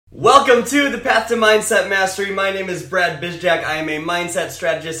Welcome to the Path to Mindset Mastery. My name is Brad Bizjack. I am a mindset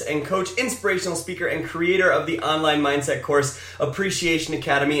strategist and coach, inspirational speaker, and creator of the online mindset course, Appreciation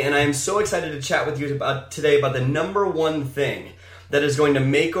Academy. And I am so excited to chat with you today about the number one thing that is going to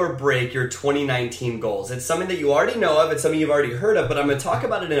make or break your 2019 goals. It's something that you already know of. It's something you've already heard of, but I'm going to talk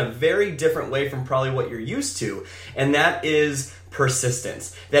about it in a very different way from probably what you're used to. And that is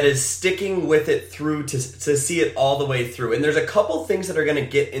persistence. That is sticking with it through to see it all the way through. And there's a couple things that are going to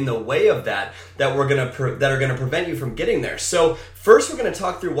get in the way of that are going to prevent you from getting there. So first, we're going to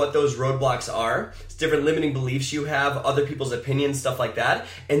talk through what those roadblocks are. It's different limiting beliefs you have, other people's opinions, stuff like that.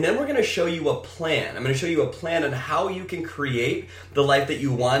 And then we're going to show you a plan. I'm going to show you a plan on how you can create the life that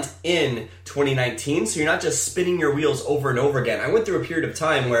you want in 2019. So you're not just spinning your wheels over and over again. I went through a period of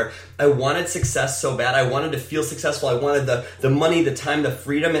time where I wanted success so bad. I wanted to feel successful. I wanted the money, the time, the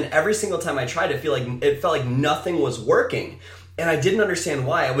freedom. And every single time I tried, it felt like nothing was working. And I didn't understand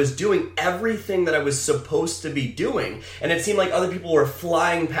why. I was doing everything that I was supposed to be doing. And it seemed like other people were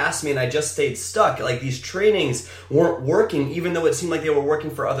flying past me and I just stayed stuck. Like these trainings weren't working, even though it seemed like they were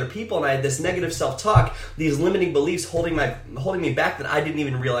working for other people. And I had this negative self-talk, these limiting beliefs holding me back that I didn't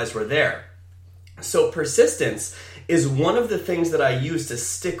even realize were there. So persistence is one of the things that I use to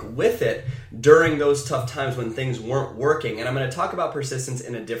stick with it during those tough times when things weren't working. And I'm going to talk about persistence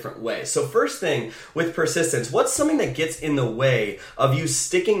in a different way. So first thing with persistence, what's something that gets in the way of you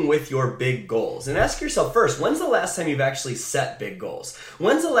sticking with your big goals? And ask yourself first, when's the last time you've actually set big goals?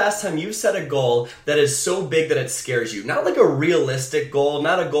 When's the last time you set a goal that is so big that it scares you? Not like a realistic goal,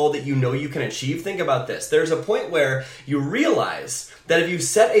 not a goal that you know you can achieve. Think about this. There's a point where you realize that if you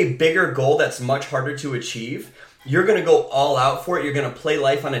set a bigger goal that's much harder to achieve, you're going to go all out for it. You're going to play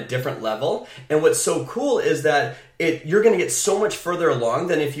life on a different level. And what's so cool is that you're going to get so much further along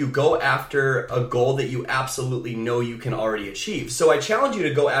than if you go after a goal that you absolutely know you can already achieve. So I challenge you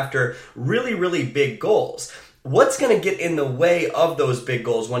to go after really, really big goals. What's going to get in the way of those big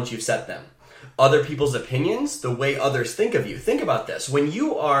goals once you've set them? Other people's opinions, the way others think of you. Think about this. When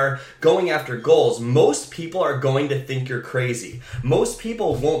you are going after goals, most people are going to think you're crazy. Most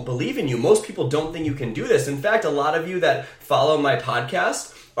people won't believe in you. Most people don't think you can do this. In fact, a lot of you that follow my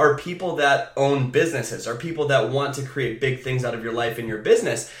podcast are people that own businesses, are people that want to create big things out of your life and your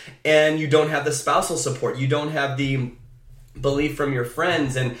business, and you don't have the spousal support. You don't have the belief from your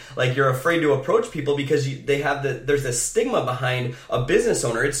friends, and like you're afraid to approach people because there's this stigma behind a business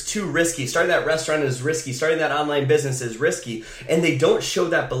owner. It's too risky. Starting that restaurant is risky. Starting that online business is risky. And they don't show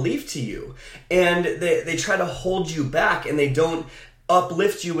that belief to you. And they try to hold you back, and they don't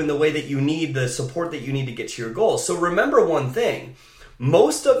uplift you in the way that you need, the support that you need to get to your goals. So remember one thing.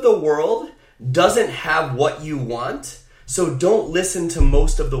 Most of the world doesn't have what you want, so don't listen to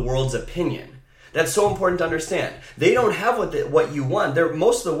most of the world's opinion. That's so important to understand. They don't have what you want.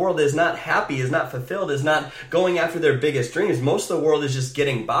 Most of the world is not happy, is not fulfilled, is not going after their biggest dreams. Most of the world is just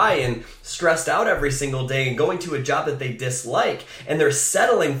getting by and stressed out every single day and going to a job that they dislike. And they're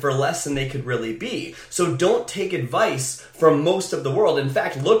settling for less than they could really be. So don't take advice from most of the world. In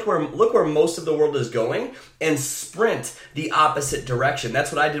fact, look where most of the world is going and sprint the opposite direction.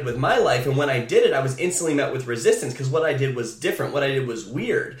 That's what I did with my life. And when I did it, I was instantly met with resistance because what I did was different. What I did was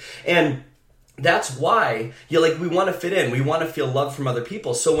weird. And that's why we want to fit in. We want to feel love from other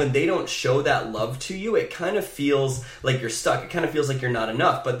people. So when they don't show that love to you, it kind of feels like you're stuck. It kind of feels like you're not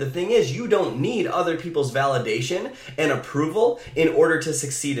enough. But the thing is, you don't need other people's validation and approval in order to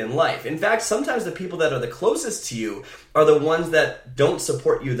succeed in life. In fact, sometimes the people that are the closest to you are the ones that don't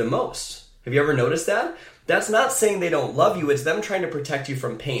support you the most. Have you ever noticed that? That's not saying they don't love you. It's them trying to protect you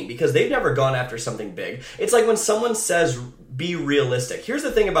from pain because they've never gone after something big. It's like when someone says, be realistic. Here's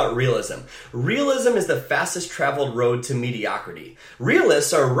the thing about realism. Realism is the fastest traveled road to mediocrity.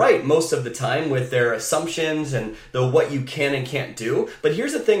 Realists are right most of the time with their assumptions and what you can and can't do. But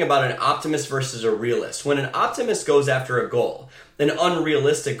here's the thing about an optimist versus a realist. When an optimist goes after a goal, an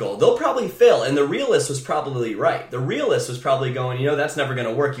unrealistic goal, they'll probably fail. And the realist was probably right. The realist was probably going, that's never going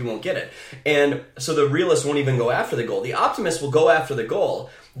to work. You won't get it. And so the realist won't even go after the goal. The optimist will go after the goal,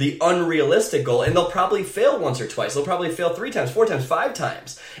 the unrealistic goal, and they'll probably fail once or twice. They'll probably fail 3 times, 4 times, 5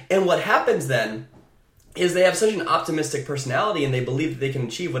 times. And what happens then is they have such an optimistic personality and they believe that they can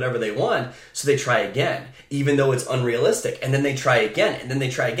achieve whatever they want, so they try again, even though it's unrealistic. And then they try again, and then they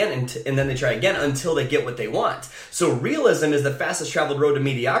try again, and then they try again until they get what they want. So realism is the fastest traveled road to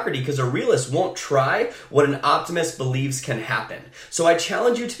mediocrity because a realist won't try what an optimist believes can happen. So I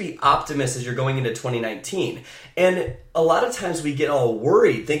challenge you to be optimist as you're going into 2019. And a lot of times we get all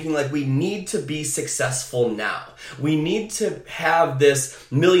worried thinking like we need to be successful now. We need to have this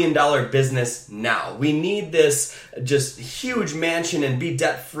 $1 million business now. We need this just huge mansion and be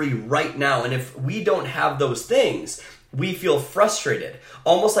debt free right now. And if we don't have those things, we feel frustrated.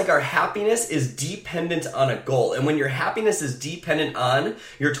 Almost like our happiness is dependent on a goal. And when your happiness is dependent on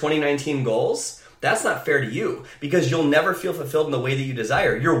your 2019 goals, that's not fair to you because you'll never feel fulfilled in the way that you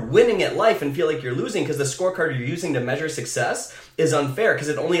desire. You're winning at life and feel like you're losing because the scorecard you're using to measure success is unfair because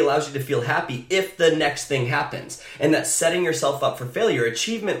it only allows you to feel happy if the next thing happens. And that's setting yourself up for failure.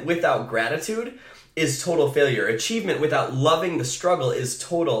 Achievement without gratitude is total failure. Achievement without loving the struggle is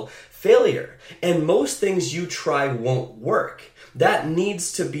total failure. And most things you try won't work. That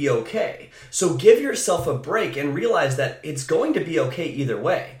needs to be okay. So give yourself a break and realize that it's going to be okay either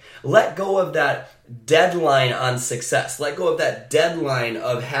way. Let go of that deadline on success. Let go of that deadline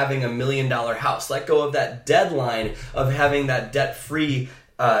of having $1 million house. Let go of that deadline of having that debt-free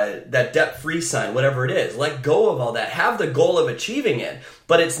sign, whatever it is. Let go of all that. Have the goal of achieving it,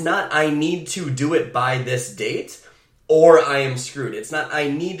 but it's not I need to do it by this date or I am screwed. It's not I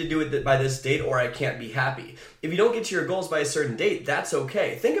need to do it by this date or I can't be happy. If you don't get to your goals by a certain date, that's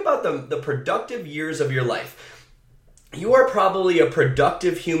okay. Think about the productive years of your life. You are probably a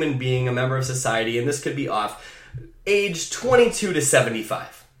productive human being, a member of society, and this could be off, age 22 to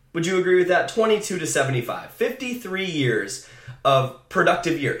 75. Would you agree with that? 22 to 75. 53 years of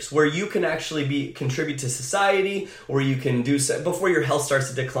productive years where you can actually contribute to society, or you can do so before your health starts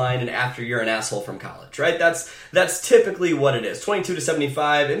to decline and after you're an asshole from college, right? That's typically what it is. 22 to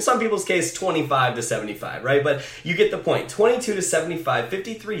 75, in some people's case, 25 to 75, right? But you get the point. 22 to 75,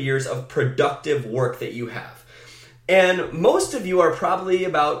 53 years of productive work that you have. And most of you are probably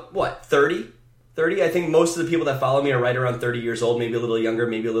about, 30? 30? I think most of the people that follow me are right around 30 years old, maybe a little younger,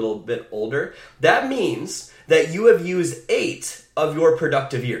 maybe a little bit older. That means that you have used 8 of your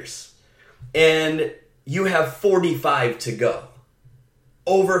productive years. And you have 45 to go.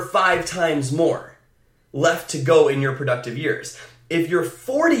 Over 5 times more left to go in your productive years. If you're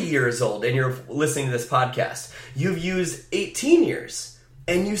 40 years old and you're listening to this podcast, you've used 18 years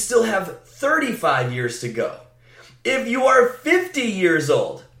and you still have 35 years to go. If you are 50 years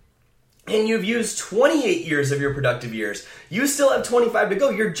old and you've used 28 years of your productive years, you still have 25 to go.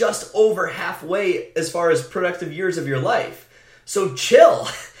 You're just over halfway as far as productive years of your life. So chill,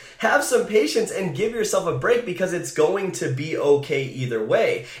 have some patience and give yourself a break because it's going to be okay either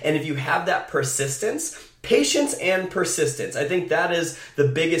way. And if you have that persistence, patience and persistence. I think that is the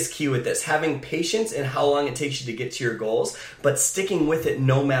biggest key with this. Having patience in how long it takes you to get to your goals, but sticking with it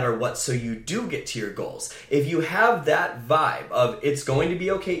no matter what so you do get to your goals. If you have that vibe of it's going to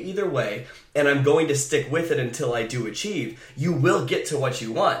be okay either way, and I'm going to stick with it until I do achieve, you will get to what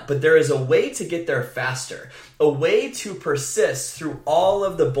you want. But there is a way to get there faster. A way to persist through all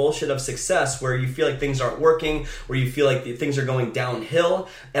of the bullshit of success where you feel like things aren't working, where you feel like things are going downhill.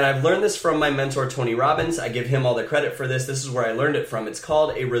 And I've learned this from my mentor, Tony Robbins. I give him all the credit for this. This is where I learned it from. It's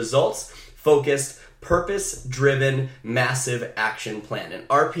called a results-focused, purpose-driven, massive action plan, an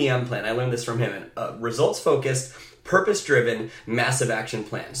RPM plan. I learned this from him. A results-focused, purpose-driven, massive action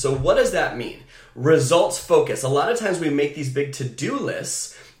plan. So what does that mean? Results focus. A lot of times we make these big to-do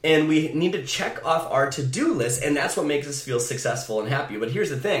lists and we need to check off our to-do list, and that's what makes us feel successful and happy. But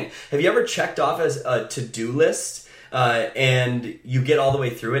here's the thing. Have you ever checked off as a to-do list and you get all the way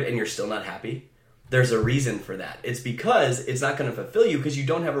through it and you're still not happy? There's a reason for that. It's because it's not going to fulfill you because you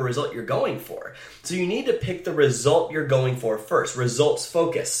don't have a result you're going for. So you need to pick the result you're going for first. Results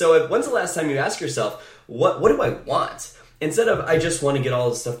focus. So when's the last time you ask yourself, what do I want? Instead of, I just want to get all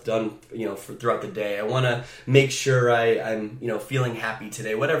this stuff done, throughout the day. I want to make sure I'm feeling happy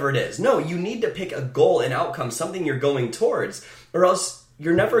today, whatever it is. No, you need to pick a goal, an outcome, something you're going towards, or else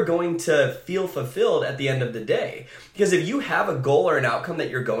you're never going to feel fulfilled at the end of the day. Because if you have a goal or an outcome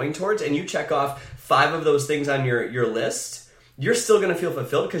that you're going towards and you check off 5 of those things on your list, you're still going to feel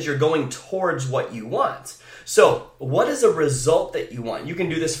fulfilled because you're going towards what you want. So what is a result that you want? You can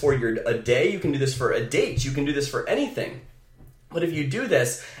do this for a day. You can do this for a date. You can do this for anything. But if you do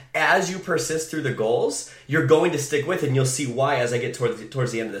this, as you persist through the goals, you're going to stick with it, and you'll see why as I get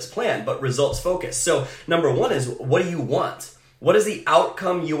towards the end of this plan. But results focus. So number 1 is, what do you want? What is the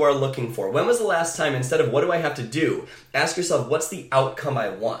outcome you are looking for? When was the last time, instead of what do I have to do, ask yourself, what's the outcome I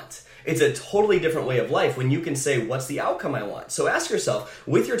want? It's a totally different way of life when you can say, what's the outcome I want? So ask yourself,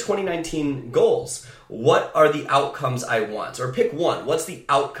 with your 2019 goals, what are the outcomes I want? Or pick one. What's the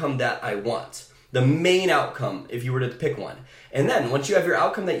outcome that I want? The main outcome, if you were to pick one. And then once you have your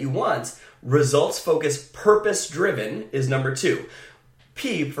outcome that you want, results focused, purpose driven is number 2.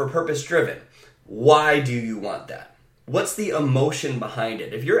 P for purpose driven. Why do you want that? What's the emotion behind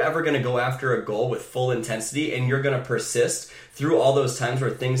it? If you're ever going to go after a goal with full intensity and you're going to persist through all those times where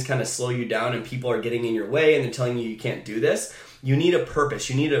things kind of slow you down and people are getting in your way and they're telling you can't do this, you need a purpose,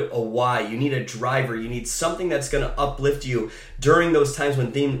 you need a why, you need a driver, you need something that's going to uplift you during those times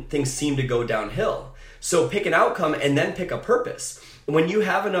when things seem to go downhill. So pick an outcome and then pick a purpose. When you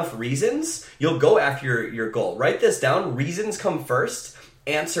have enough reasons, you'll go after your goal. Write this down. Reasons come first,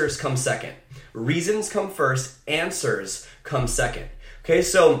 answers come second. Reasons come first, answers come second. Okay,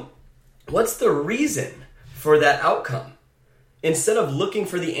 so what's the reason for that outcome? Instead of looking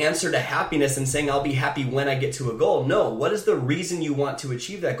for the answer to happiness and saying, I'll be happy when I get to a goal, no, what is the reason you want to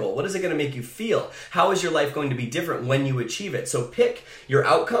achieve that goal? What is it going to make you feel? How is your life going to be different when you achieve it? So pick your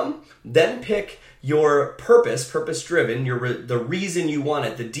outcome, then pick your purpose-driven, the reason you want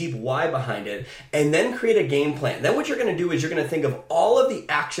it, the deep why behind it, and then create a game plan. Then what you're going to do is you're going to think of all of the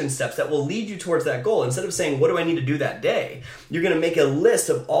action steps that will lead you towards that goal. Instead of saying, what do I need to do that day? You're going to make a list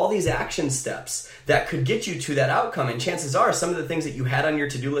of all these action steps that could get you to that outcome. And chances are some of the things that you had on your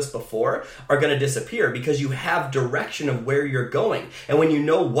to-do list before are going to disappear because you have direction of where you're going. And when you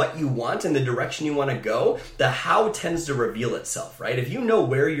know what you want and the direction you want to go, the how tends to reveal itself, right? If you know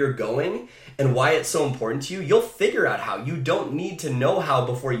where you're going and why it's so important to you, you'll figure out how. You don't need to know how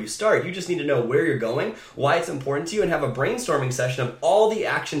before you start. You just need to know where you're going, why it's important to you, and have a brainstorming session of all the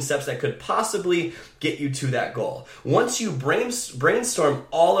action steps that could possibly get you to that goal. Once you brainstorm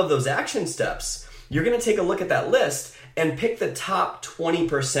all of those action steps, you're going to take a look at that list and pick the top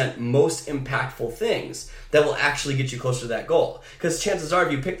 20% most impactful things that will actually get you closer to that goal. Because chances are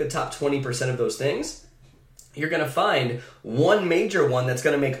if you pick the top 20% of those things, you're going to find one major one that's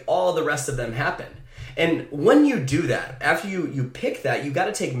going to make all the rest of them happen. And when you do that, after you pick that, you got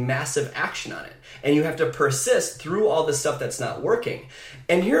to take massive action on it. And you have to persist through all the stuff that's not working.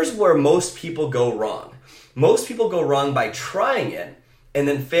 And here's where most people go wrong. Most people go wrong by trying it and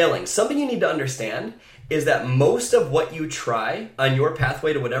then failing. Something you need to understand is that most of what you try on your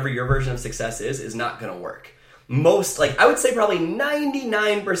pathway to whatever your version of success is not going to work. I would say probably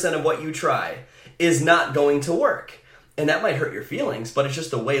 99% of what you try is not going to work. And that might hurt your feelings, but it's just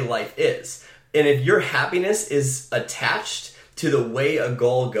the way life is. And if your happiness is attached to the way a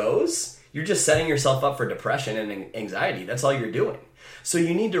goal goes, you're just setting yourself up for depression and anxiety. That's all you're doing. So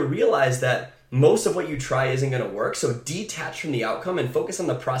you need to realize that most of what you try isn't going to work. So detach from the outcome and focus on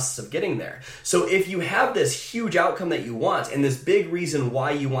the process of getting there. So if you have this huge outcome that you want and this big reason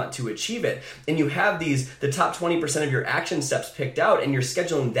why you want to achieve it, and you have the top 20% of your action steps picked out and you're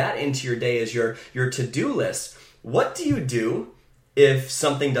scheduling that into your day as your to-do list, what do you do if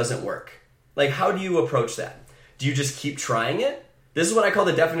something doesn't work? Like, how do you approach that? Do you just keep trying it? This is what I call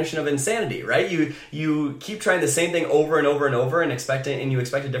the definition of insanity, right? You keep trying the same thing over and over and over and you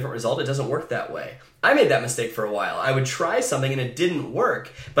expect a different result. It doesn't work that way. I made that mistake for a while. I would try something and it didn't work,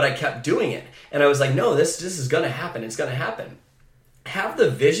 but I kept doing it. And I was like, no, this is going to happen. It's going to happen. Have the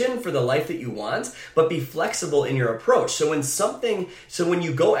vision for the life that you want, but be flexible in your approach. So when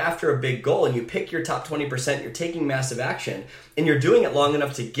you go after a big goal and you pick your top 20%, you're taking massive action and you're doing it long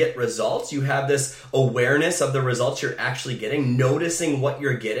enough to get results, you have this awareness of the results you're actually getting, noticing what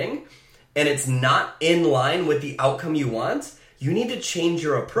you're getting, and it's not in line with the outcome you want. You need to change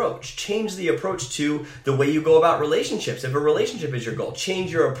your approach. Change the approach to the way you go about relationships. If a relationship is your goal,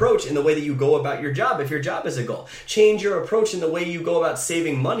 change your approach in the way that you go about your job if your job is a goal. Change your approach in the way you go about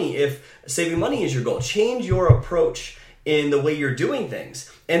saving money if saving money is your goal. Change your approach in the way you're doing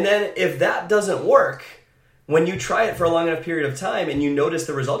things. And then if that doesn't work, when you try it for a long enough period of time and you notice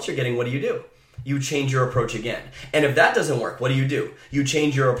the results you're getting, what do? You change your approach again. And if that doesn't work, what do? You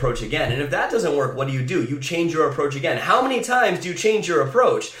change your approach again. And if that doesn't work, what do? You change your approach again. How many times do you change your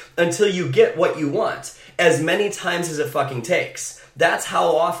approach until you get what you want? As many times as it fucking takes. That's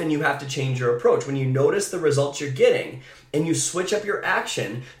how often you have to change your approach. When you notice the results you're getting and you switch up your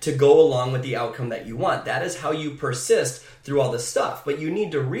action to go along with the outcome that you want. That is how you persist through all this stuff. But you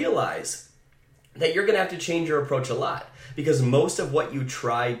need to realize that you're going to have to change your approach a lot, because most of what you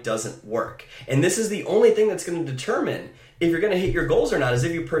try doesn't work. And this is the only thing that's going to determine if you're going to hit your goals or not, is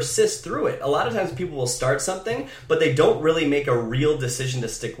if you persist through it. A lot of times people will start something, but they don't really make a real decision to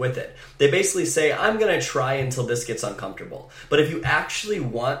stick with it. They basically say, I'm going to try until this gets uncomfortable. But if you actually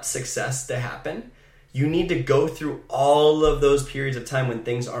want success to happen, you need to go through all of those periods of time when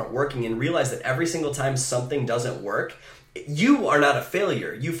things aren't working and realize that every single time something doesn't work, you are not a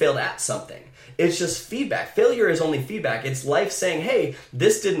failure. You failed at something. It's just feedback. Failure is only feedback. It's life saying, hey,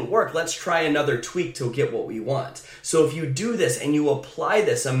 this didn't work. Let's try another tweak to get what we want. So if you do this and you apply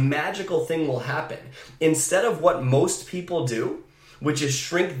this, a magical thing will happen. Instead of what most people do, which is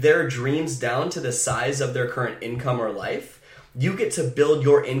shrink their dreams down to the size of their current income or life, you get to build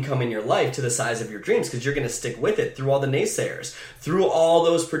your income in your life to the size of your dreams because you're going to stick with it through all the naysayers, through all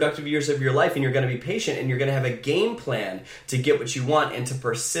those productive years of your life, and you're going to be patient and you're going to have a game plan to get what you want and to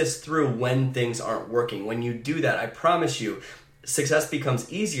persist through when things aren't working. When you do that, I promise you, success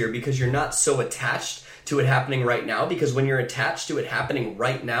becomes easier because you're not so attached to it happening right now. Because when you're attached to it happening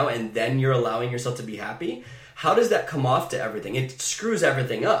right now and then you're allowing yourself to be happy, how does that come off to everything? It screws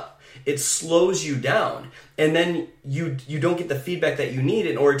everything up. It slows you down, and then you don't get the feedback that you need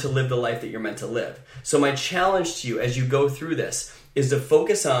in order to live the life that you're meant to live. So my challenge to you as you go through this is to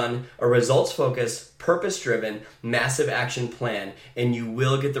focus on a results-focused, purpose-driven, massive action plan, and you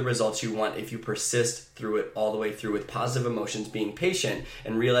will get the results you want if you persist through it all the way through with positive emotions, being patient,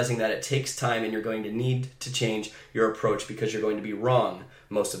 and realizing that it takes time and you're going to need to change your approach because you're going to be wrong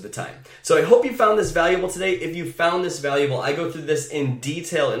most of the time. So I hope you found this valuable today. If you found this valuable, I go through this in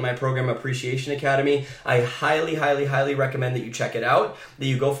detail in my program, Appreciation Academy. I highly, highly, highly recommend that you check it out, that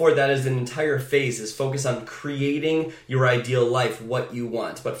you go for it. That is an entire phase, is focus on creating your ideal life, what you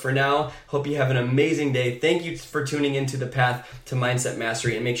want. But for now, hope you have an amazing day. Thank you for tuning into the Path to Mindset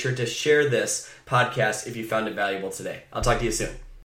Mastery, and make sure to share this podcast if you found it valuable today. I'll talk to you soon.